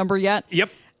don't have a number yet. Yep.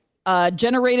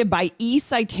 Generated by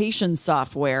e-citation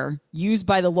software used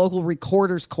by the local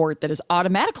recorder's court that is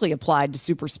automatically applied to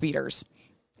super speeders.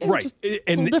 Right. Just a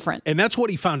little different. And that's what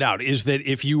he found out, is that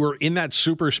if you were in that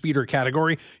super speeder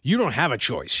category, you don't have a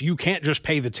choice. You can't just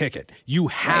pay the ticket. You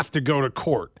have to go to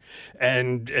court.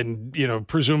 And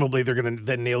presumably they're going to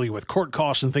then nail you with court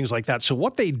costs and things like that. So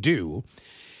what they do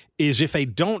is if they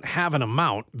don't have an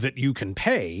amount that you can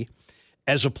pay,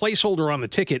 as a placeholder on the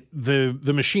ticket, the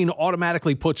machine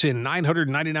automatically puts in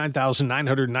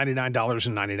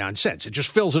 $999,999.99. It just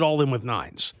fills it all in with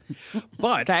nines.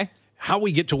 But how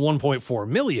we get to 1.4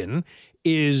 million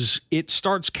is it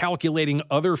starts calculating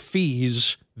other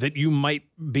fees that you might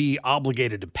be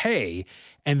obligated to pay,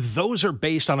 and those are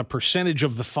based on a percentage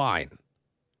of the fine.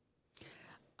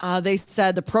 They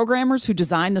said the programmers who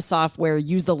designed the software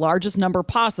use the largest number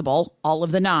possible, all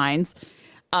of the nines,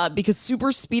 because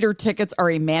super speeder tickets are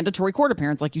a mandatory court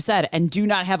appearance, like you said, and do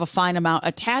not have a fine amount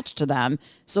attached to them.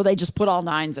 So they just put all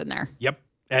nines in there. Yep.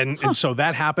 And so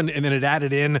that happened, and then it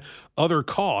added in other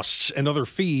costs and other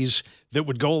fees that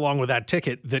would go along with that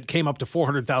ticket that came up to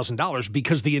 $400,000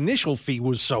 because the initial fee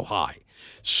was so high.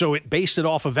 So it based it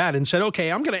off of that and said,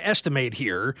 okay, I'm going to estimate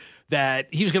here that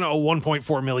he's going to owe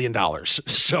 $1.4 million.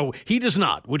 So he does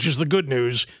not, which is the good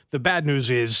news. The bad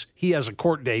news is he has a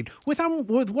court date with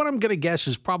what I'm going to guess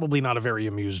is probably not a very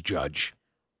amused judge.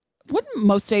 Wouldn't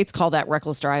most states call that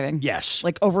reckless driving? Yes.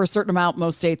 Like over a certain amount,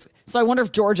 most states. So I wonder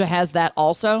if Georgia has that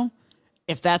also,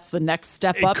 if that's the next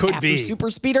step up after super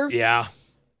speeder. Yeah.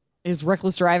 Is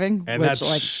reckless driving. And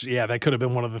that could have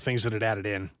been one of the things that it added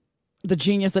in. The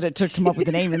genius that it took to come up with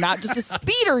the name. You're not just a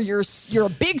speeder, you're a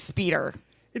big speeder.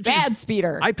 Bad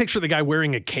speeder. I picture the guy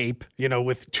wearing a cape,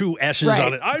 with two S's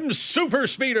on it. I'm super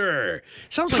speeder.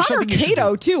 Sounds like Connor something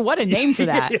Cato too. What a name for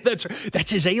that. Yeah,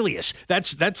 that's his alias.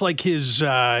 That's like his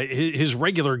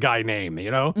regular guy name,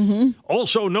 Mm-hmm.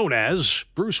 Also known as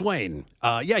Bruce Wayne.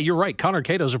 Yeah, you're right. Connor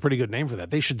Cato's a pretty good name for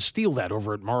that. They should steal that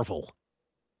over at Marvel.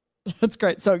 That's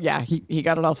great. So yeah, he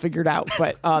got it all figured out.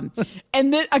 But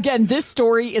and again, this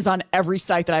story is on every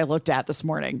site that I looked at this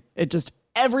morning.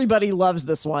 Everybody loves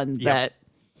this one that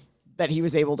he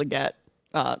was able to get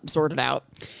sorted out.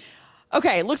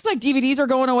 Okay, looks like DVDs are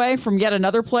going away from yet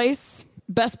another place.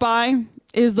 Best Buy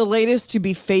is the latest to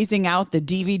be phasing out the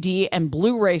DVD and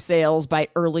Blu-ray sales by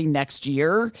early next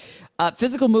year.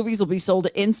 Physical movies will be sold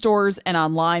in stores and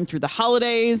online through the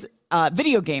holidays.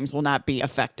 Video games will not be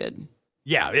affected.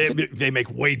 Yeah, they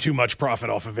make way too much profit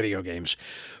off of video games.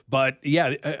 But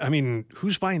yeah, I mean,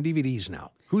 who's buying DVDs now?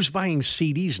 Who's buying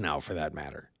CDs now, for that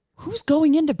matter? Who's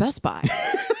going into Best Buy?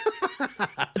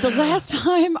 The last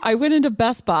time I went into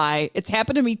Best Buy, it's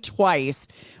happened to me twice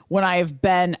when I have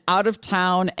been out of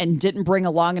town and didn't bring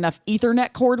a long enough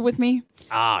Ethernet cord with me.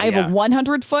 I have a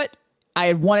 100 foot. I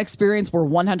had one experience where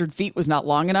 100 feet was not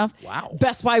long enough. Wow.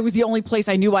 Best Buy was the only place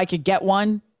I knew I could get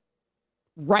one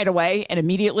right away and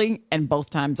immediately. And both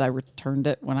times I returned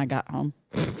it when I got home.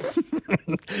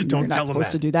 Don't tell them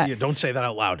that. To do that. Yeah, don't say that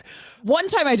out loud. One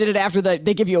time I did it after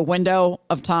they give you a window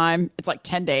of time. It's like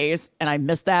 10 days and I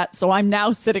missed that. So I'm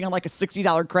now sitting on like a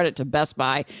 $60 credit to Best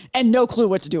Buy and no clue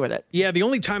what to do with it. Yeah, the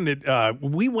only time that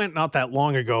we went not that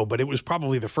long ago, but it was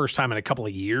probably the first time in a couple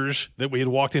of years that we had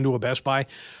walked into a Best Buy.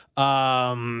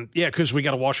 Because we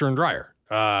got a washer and dryer.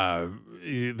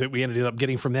 That we ended up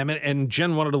getting from them. And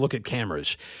Jen wanted to look at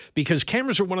cameras because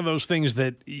cameras are one of those things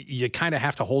that you kind of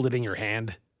have to hold it in your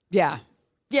hand. Yeah.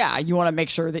 Yeah. You want to make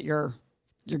sure that you're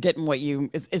getting what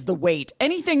is the weight.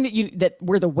 Anything that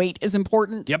where the weight is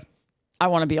important. Yep. I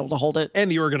want to be able to hold it. And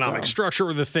the ergonomic structure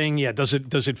of the thing. Yeah. Does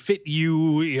it fit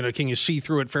you? Can you see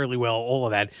through it fairly well? All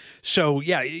of that. So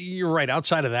yeah, you're right.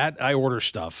 Outside of that, I order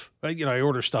stuff. I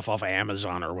order stuff off of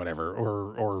Amazon or whatever,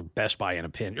 or Best Buy in a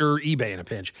pinch, or eBay in a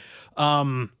pinch.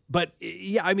 But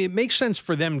yeah, I mean, it makes sense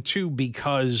for them too,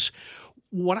 because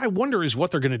what I wonder is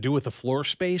what they're going to do with the floor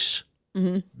space.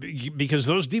 Mm-hmm. Because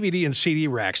those DVD and CD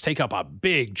racks take up a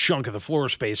big chunk of the floor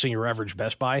space in your average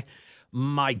Best Buy.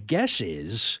 My guess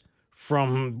is,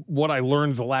 from what I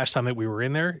learned the last time that we were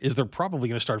in there, is they're probably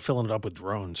going to start filling it up with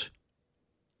drones.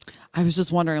 I was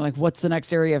just wondering, like, what's the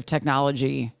next area of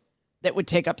technology that would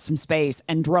take up some space,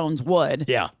 and drones would.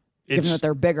 Yeah. Given that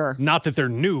they're bigger. Not that they're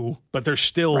new, but they're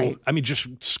still,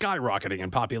 just skyrocketing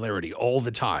in popularity all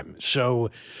the time. So,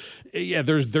 yeah,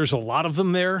 there's a lot of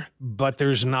them there, but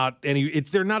there's not any,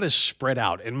 they're not as spread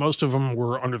out. And most of them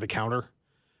were under the counter.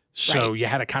 So you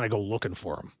had to kind of go looking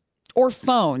for them. Or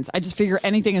phones. I just figure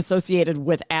anything associated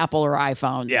with Apple or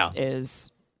iPhones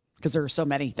is, because there are so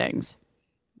many things,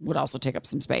 would also take up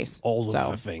some space. All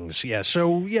of the things. Yeah.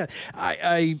 So, yeah,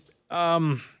 I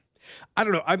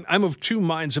don't know. I'm of two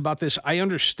minds about this. I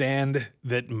understand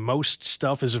that most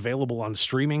stuff is available on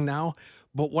streaming now,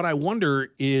 but what I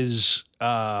wonder is,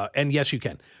 and yes, you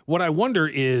can. What I wonder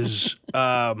is,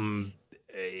 what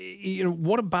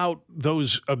about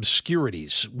those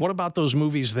obscurities? What about those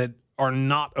movies that are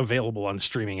not available on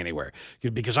streaming anywhere?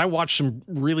 Because I watch some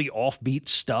really offbeat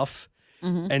stuff.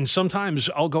 Mm-hmm. And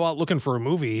sometimes I'll go out looking for a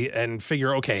movie and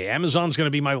figure, okay, Amazon's going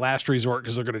to be my last resort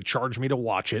because they're going to charge me to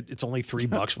watch it. It's only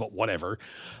 $3, but whatever.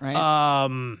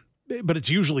 Right. But it's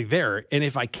usually there. And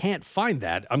if I can't find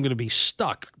that, I'm going to be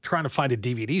stuck trying to find a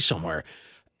DVD somewhere.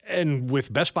 And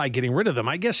with Best Buy getting rid of them,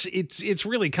 I guess it's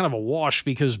really kind of a wash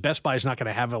because Best Buy is not going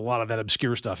to have a lot of that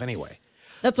obscure stuff anyway.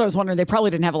 That's what I was wondering. They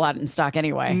probably didn't have a lot in stock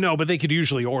anyway. No, but they could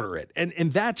usually order it.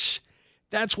 And that's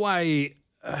why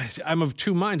I'm of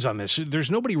two minds on this.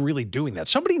 There's nobody really doing that.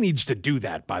 Somebody needs to do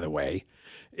that, by the way.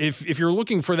 If you're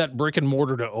looking for that brick and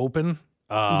mortar to open,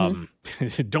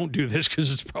 don't do this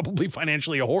because it's probably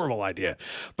financially a horrible idea.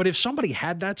 But if somebody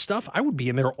had that stuff, I would be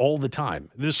in there all the time.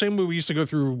 The same way we used to go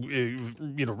through,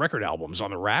 record albums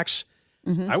on the racks.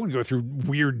 Mm-hmm. I would go through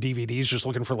weird DVDs just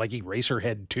looking for like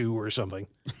Eraserhead 2 or something.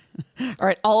 All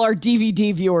right. All our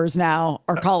DVD viewers now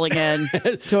are calling in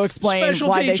to explain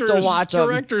why features, they still watch them.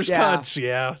 Director's cuts.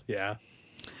 Yeah.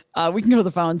 We can go to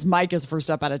the phones. Mike is first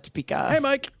up out of Topeka. Hey,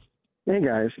 Mike. Hey,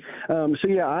 guys.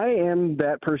 I am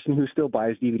that person who still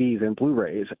buys DVDs and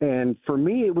Blu-rays. And for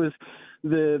me, it was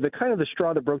the kind of the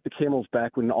straw that broke the camel's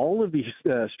back when all of these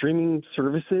streaming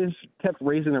services kept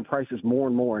raising their prices more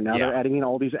and more. Now they're adding in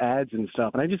all these ads and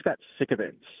stuff, and I just got sick of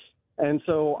it. And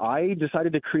so I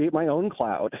decided to create my own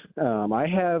cloud. I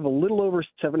have a little over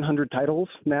 700 titles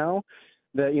now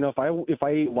that, if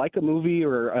I like a movie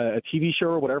or a TV show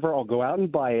or whatever, I'll go out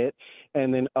and buy it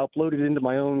and then upload it into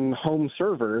my own home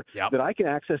server that I can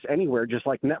access anywhere, just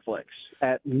like Netflix,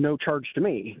 at no charge to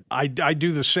me. I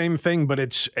do the same thing, but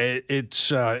it's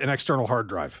an external hard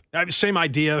drive. Same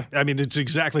idea. I mean, it's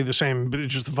exactly the same, but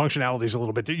it's just the functionality is a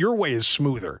little bit. Your way is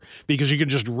smoother because you can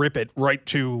just rip it right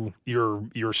to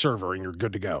your server and you're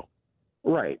good to go.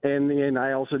 Right. And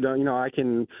I also don't,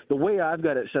 the way I've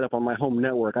got it set up on my home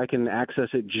network, I can access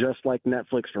it just like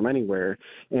Netflix from anywhere.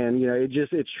 And,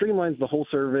 it streamlines the whole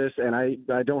service, and I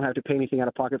don't have to pay anything out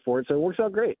of pocket for it. So it works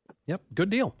out great. Yep.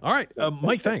 Good deal. All right.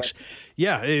 Mike, thanks.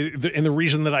 Yeah. And the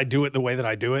reason that I do it the way that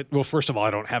I do it, well, first of all, I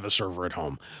don't have a server at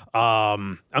home.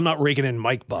 I'm not raking in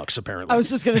Mike bucks, apparently. I was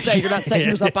just going to say, you're not setting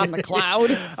yours up on the cloud.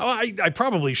 I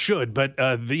probably should. But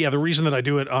the reason that I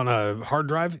do it on a hard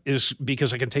drive is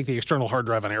because I can take the external hard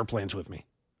drive on airplanes with me.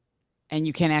 And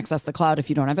you can't access the cloud if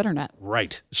you don't have internet.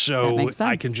 Right. So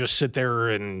I can just sit there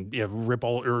and rip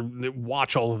all or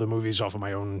watch all of the movies off of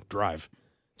my own drive.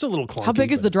 It's a little clunky. How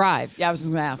big is the drive? Yeah, I was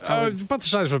just going to ask. About the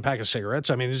size of a pack of cigarettes.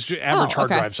 I mean, it's average hard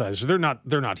drive size. They're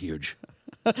not huge.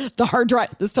 The hard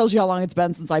drive. This tells you how long it's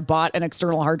been since I bought an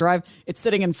external hard drive. It's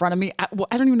sitting in front of me. I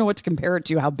don't even know what to compare it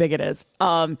to, how big it is.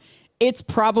 It's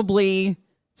probably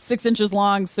 6 inches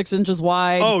long, 6 inches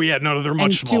wide. Oh, yeah. No, they're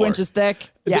much and smaller. 2 inches thick.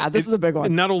 Yeah, this is a big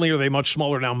one. Not only are they much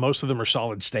smaller now, most of them are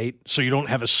solid state, so you don't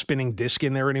have a spinning disc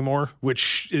in there anymore,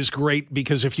 which is great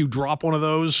because if you drop one of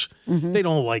those, they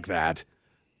don't like that.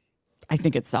 I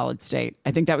think it's solid state.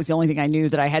 I think that was the only thing I knew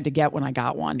that I had to get when I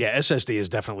got one. Yeah, SSD is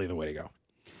definitely the way to go.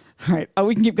 All right. Oh,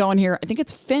 we can keep going here. I think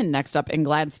it's Finn next up in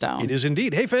Gladstone. It is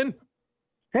indeed. Hey, Finn.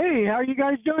 Hey, how are you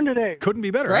guys doing today? Couldn't be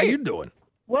better. Great. How you doing?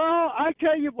 Well, I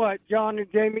tell you what, John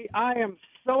and Jamie, I am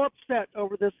so upset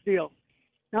over this deal.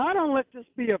 Now, I don't let this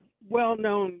be a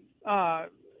well-known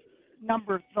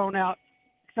number thrown out,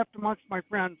 except amongst my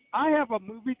friends. I have a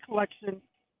movie collection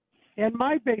in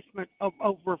my basement of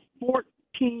over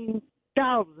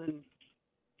 14,000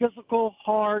 physical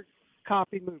hard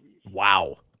copy movies.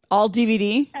 Wow. All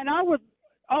DVD? And I would,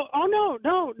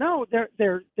 no.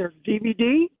 There's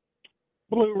DVD,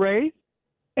 Blu-ray,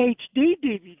 HD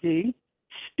DVD,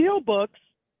 Steelbooks,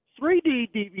 3D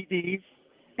DVDs,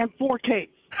 and 4Ks.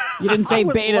 You didn't say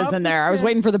betas in there. I was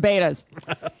waiting for the betas.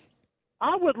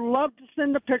 I would love to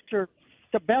send a picture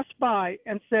to Best Buy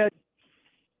and said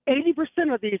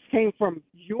 80% of these came from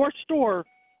your store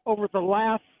over the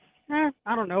last,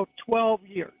 12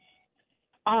 years.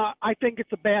 I think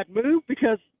it's a bad move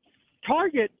because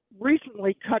Target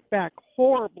recently cut back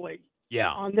horribly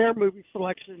on their movie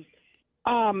selection.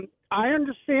 I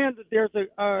understand that there's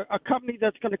a company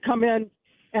that's going to come in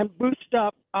and boost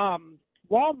up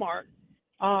Walmart.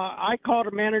 I called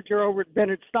a manager over at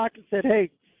Bennett Stock and said, hey,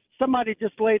 somebody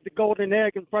just laid the golden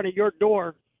egg in front of your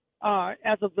door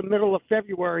as of the middle of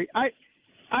February.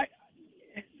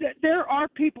 There are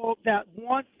people that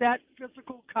want that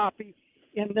physical copy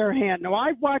in their hand. Now,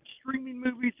 I've watched streaming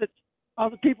movies at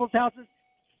other people's houses.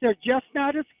 They're just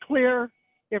not as clear.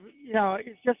 It's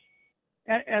just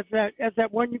as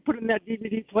that when you put in that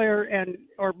DVD player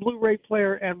or Blu-ray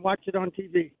player and watch it on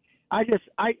TV. I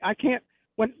can't.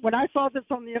 When I saw this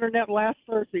on the internet last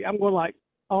Thursday, I'm going like,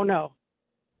 oh no,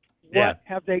 what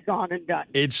have they gone and done?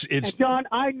 It's and John,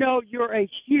 I know you're a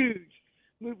huge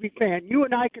movie fan. You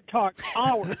and I could talk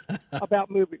hours about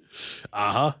movies.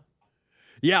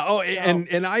 Yeah. Oh,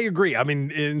 and I agree. I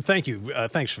mean, and thank you.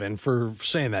 Thanks, Finn, for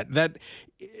saying that.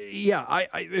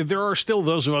 There are still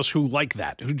those of us who like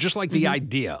that, who just like the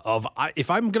idea of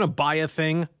if I'm going to buy a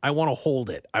thing, I want to hold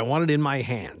it. I want it in my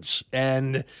hands.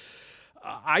 And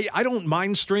I don't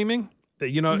mind streaming,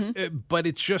 but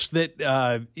it's just that,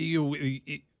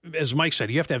 as Mike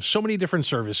said, you have to have so many different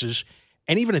services.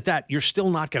 And even at that, you're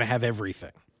still not going to have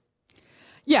everything.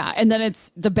 Yeah, and then it's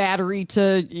the battery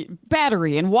and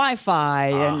Wi-Fi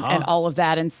and all of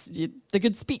that, and the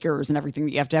good speakers and everything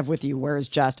that you have to have with you. Whereas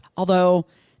although,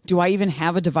 do I even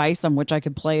have a device on which I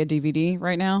could play a DVD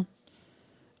right now?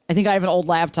 I think I have an old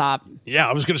laptop. Yeah,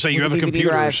 I was going to say you have a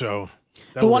computer, drive. So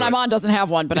the one I'm on doesn't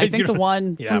have one, but I think the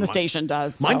one from the station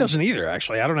does. So. Mine doesn't either,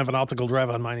 actually. I don't have an optical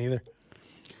drive on mine either.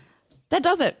 That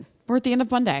does it. We're at the end of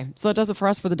Monday, so that does it for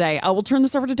us for the day. We'll turn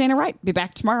this over to Dana Wright. Be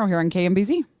back tomorrow here on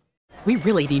KMBZ. We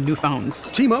really need new phones.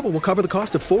 T-Mobile will cover the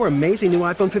cost of 4 amazing new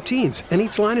iPhone 15s, and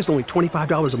each line is only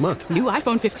 $25 a month. New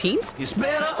iPhone 15s? It's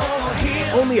better over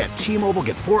here. Only at T-Mobile,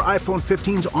 get 4 iPhone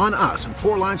 15s on us and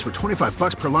 4 lines for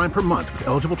 $25 per line per month with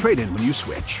eligible trade-in when you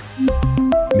switch.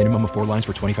 Minimum of 4 lines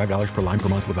for $25 per line per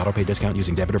month with autopay discount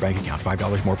using debit or bank account.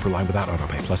 $5 more per line without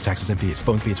autopay, plus taxes and fees.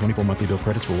 Phone fee at 24 monthly bill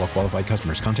credits for well-qualified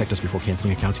customers. Contact us before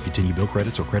canceling account to continue bill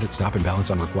credits or credit stop and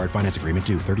balance on required finance agreement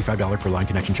due. $35 per line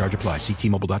connection charge applies. See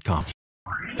T-Mobile.com.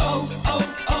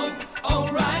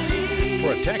 O'Reilly.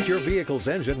 Protect your vehicle's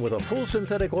engine with a full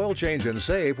synthetic oil change and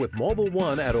save with Mobile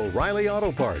One at O'Reilly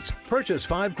Auto Parts. Purchase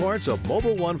 5 quarts of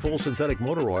Mobile One full synthetic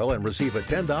motor oil and receive a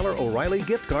 $10 O'Reilly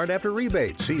gift card after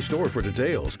rebate. See store for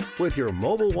details. With your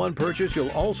Mobile One purchase,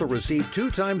 you'll also receive 2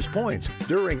 times points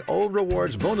during O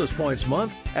Rewards Bonus Points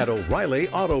Month at O'Reilly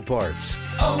Auto Parts.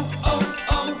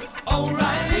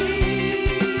 O'Reilly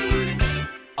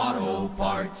Auto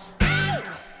Parts.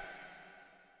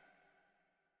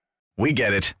 We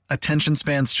get it. Attention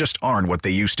spans just aren't what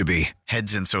they used to be.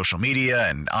 Heads in social media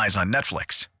and eyes on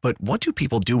Netflix. But what do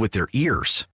people do with their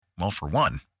ears? Well, for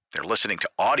one, they're listening to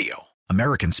audio.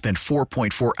 Americans spend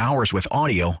 4.4 hours with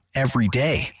audio every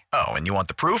day. Oh, and you want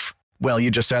the proof? Well, you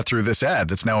just sat through this ad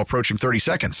that's now approaching 30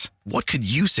 seconds. What could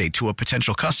you say to a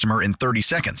potential customer in 30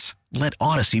 seconds? Let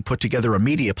Odyssey put together a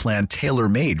media plan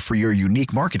tailor-made for your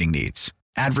unique marketing needs.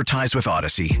 Advertise with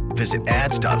Odyssey. Visit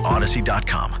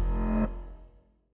ads.odyssey.com.